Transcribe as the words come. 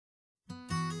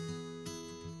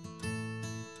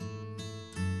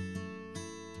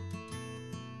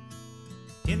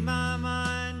In my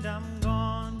mind, I'm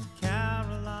gone to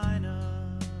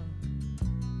Carolina.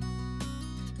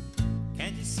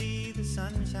 Can't you see the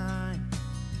sunshine?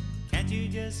 Can't you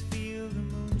just feel the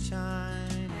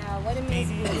moonshine? Now, what it means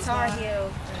to be a Tar Heel,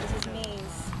 it just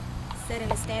means setting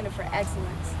a standard for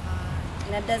excellence.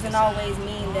 And that doesn't always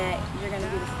mean that you're going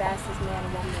to be the fastest man or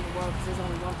woman in the world, because there's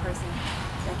only one person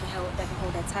that can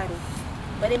hold that title.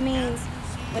 But it means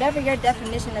whatever your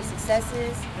definition of success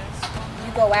is,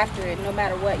 you go after it no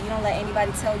matter what. You don't let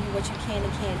anybody tell you what you can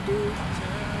and can't do.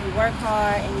 You work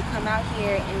hard and you come out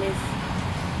here, and if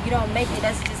you don't make it,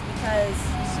 that's just because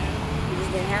you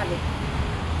just didn't have it.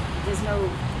 There's no,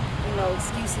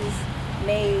 excuses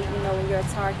made, when you're a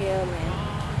Tar Heel, and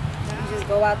you just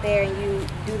go out there and you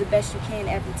do the best you can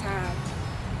every time.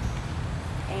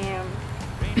 And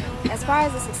as far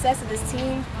as the success of this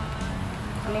team,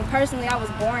 I mean, personally, I was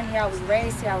born here, I was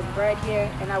raised here, I was bred here,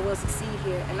 and I will succeed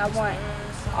here. And I want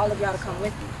all of y'all to come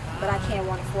with me, but I can't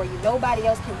want it for you. Nobody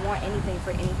else can want anything for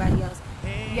anybody else.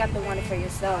 You have to want it for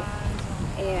yourself.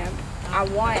 And I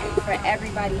want for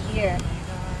everybody here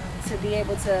to be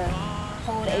able to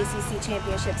hold ACC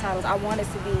championship titles. I want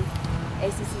us to be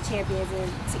ACC champions,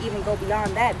 and to even go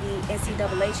beyond that, be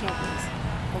NCAA champions.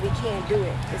 But we can't do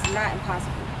it. It's not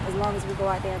impossible, as long as we go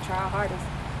out there and try our hardest.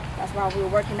 That's why we're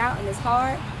working out, and it's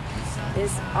hard.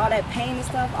 It's all that pain and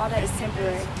stuff, all that is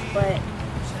temporary. But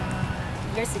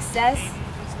your success,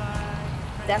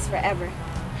 that's forever.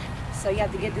 So you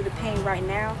have to get through the pain right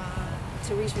now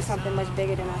to reach for something much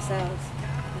bigger than ourselves.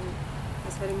 And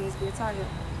that's what it means to be a Tar Heel.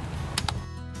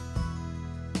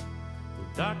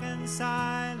 Dark and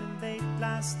silent late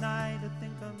last night.